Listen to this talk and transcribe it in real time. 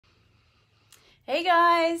Hey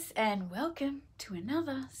guys, and welcome to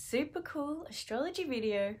another super cool astrology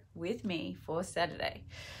video with me for Saturday.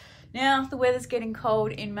 Now, the weather's getting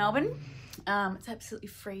cold in Melbourne. It's absolutely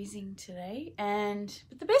freezing today, but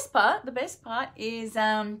the best part is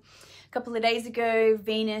a couple of days ago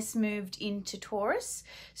Venus moved into Taurus,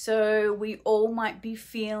 so we all might be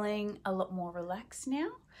feeling a lot more relaxed now.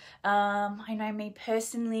 I know me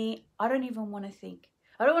personally, I don't even want to think.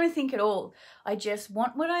 I don't want to think at all. I just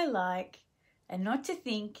want what I like and not to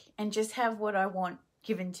think, and just have what I want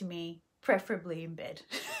given to me, preferably in bed.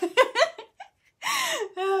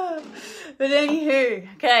 But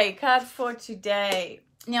anywho, okay, card for today.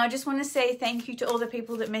 Now, I just want to say thank you to all the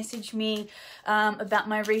people that messaged me about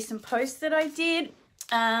my recent post that I did.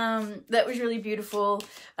 That was really beautiful.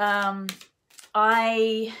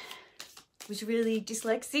 I was really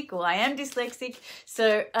dyslexic, or I am dyslexic,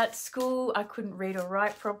 so at school I couldn't read or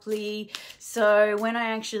write properly. So when I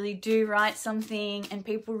actually do write something and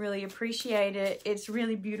people really appreciate it, it's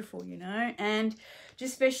really beautiful, you know. And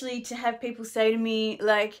just especially to have people say to me,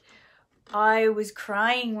 like, I was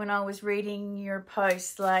crying when I was reading your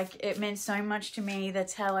post, like it meant so much to me.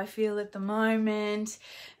 That's how I feel at the moment.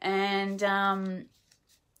 And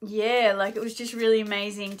yeah, like it was just really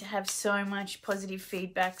amazing to have so much positive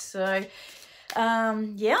feedback. So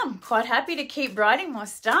yeah, I'm quite happy to keep writing more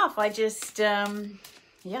stuff. I just yeah,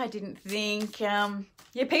 I didn't think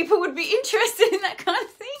yeah, people would be interested in that kind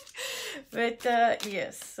of thing. But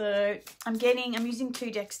yes, so I'm using two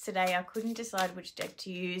decks today. I couldn't decide which deck to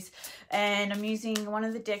use, and I'm using one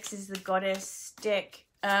of the decks is the Goddess deck,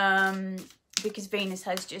 because Venus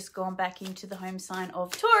has just gone back into the home sign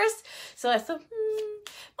of Taurus. So I thought,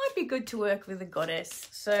 might be good to work with the Goddess.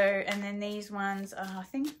 So, and then these ones are, I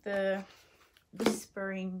think, the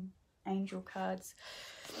Whispering Angel cards.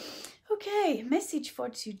 Okay, message for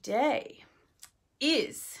today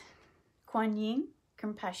is Kuan Yin,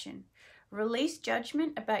 compassion. Release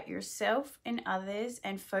judgment about yourself and others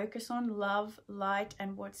and focus on love, light,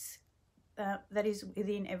 and what's that is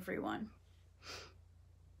within everyone.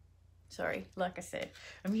 Sorry, like I said,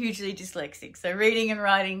 I'm hugely dyslexic, so reading and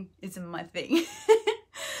writing isn't my thing.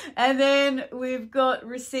 And then we've got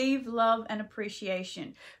receive love and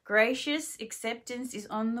appreciation. Gracious acceptance is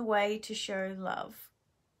on the way to show love.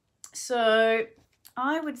 So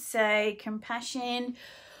I would say compassion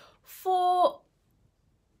for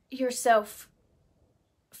yourself,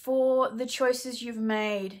 for the choices you've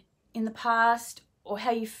made in the past, or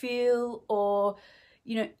how you feel, or,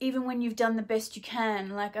 you know, even when you've done the best you can.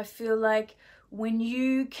 Like, I feel like when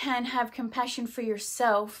you can have compassion for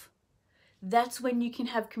yourself, that's when you can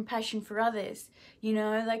have compassion for others. You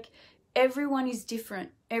know, like, everyone is different.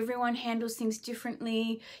 Everyone handles things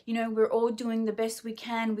differently. You know, we're all doing the best we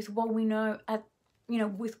can with what we know at, you know,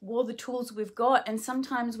 with all the tools we've got. And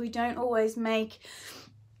sometimes we don't always make,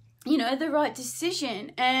 you know, the right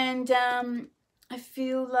decision. And I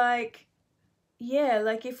feel like, yeah,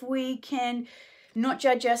 like if we can not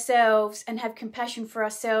judge ourselves and have compassion for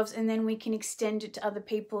ourselves, and then we can extend it to other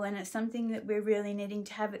people. And it's something that we're really needing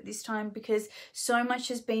to have at this time, because so much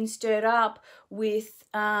has been stirred up with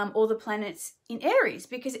all the planets in Aries,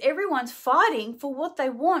 because everyone's fighting for what they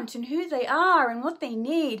want and who they are and what they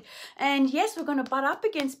need. And yes, we're going to butt up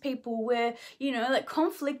against people where, you know, like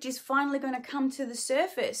conflict is finally going to come to the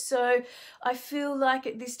surface. So I feel like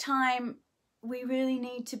at this time, we really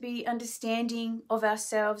need to be understanding of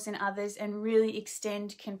ourselves and others, and really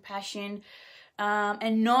extend compassion,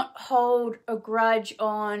 and not hold a grudge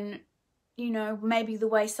on, you know, maybe the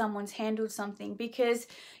way someone's handled something. Because,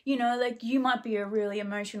 you know, like, you might be a really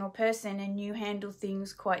emotional person and you handle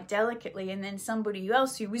things quite delicately, and then somebody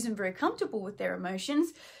else who isn't very comfortable with their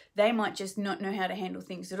emotions, they might just not know how to handle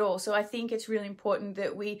things at all. So I think it's really important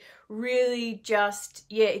that we really just,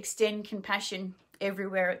 yeah, extend compassion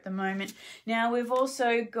everywhere at the moment. Now, we've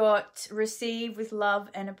also got receive with love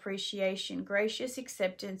and appreciation. Gracious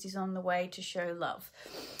acceptance is on the way to show love.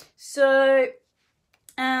 So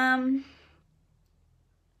I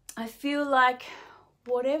feel like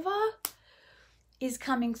whatever is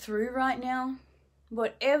coming through right now,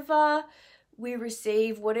 whatever we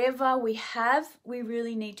receive, whatever we have, we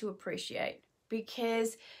really need to appreciate.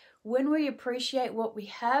 Because when we appreciate what we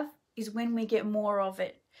have is when we get more of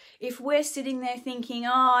it. If we're sitting there thinking,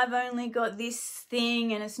 oh, I've only got this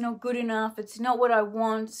thing and it's not good enough, it's not what I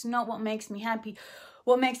want, it's not what makes me happy,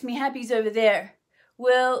 what makes me happy is over there.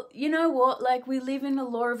 Well, you know what? Like, we live in a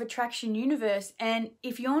law of attraction universe, and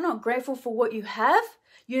if you're not grateful for what you have,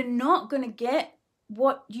 you're not going to get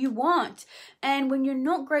what you want. And when you're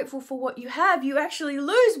not grateful for what you have, you actually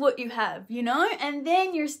lose what you have, you know? And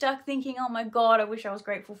then you're stuck thinking, oh my God, I wish I was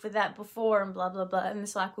grateful for that before, and blah, blah, blah. And the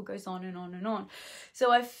cycle goes on and on and on.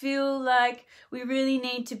 So I feel like we really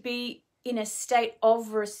need to be in a state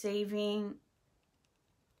of receiving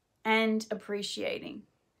and appreciating.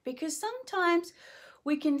 Because sometimes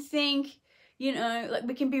we can think, you know, like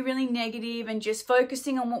we can be really negative and just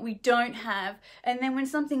focusing on what we don't have. And then when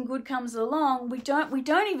something good comes along, we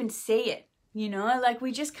don't even see it, you know, like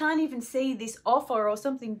we just can't even see this offer or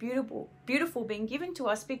something beautiful being given to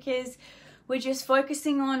us, because we're just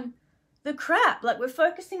focusing on the crap. Like we're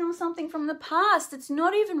focusing on something from the past that's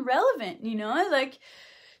not even relevant, you know, like.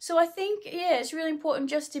 So I think, yeah, it's really important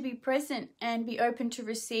just to be present and be open to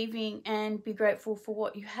receiving and be grateful for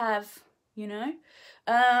what you have, you know.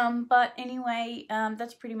 But anyway,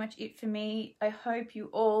 that's pretty much it for me. I hope you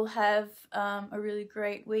all have a really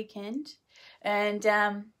great weekend. And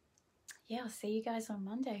yeah, I'll see you guys on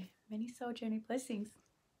Monday. Many soul journey blessings.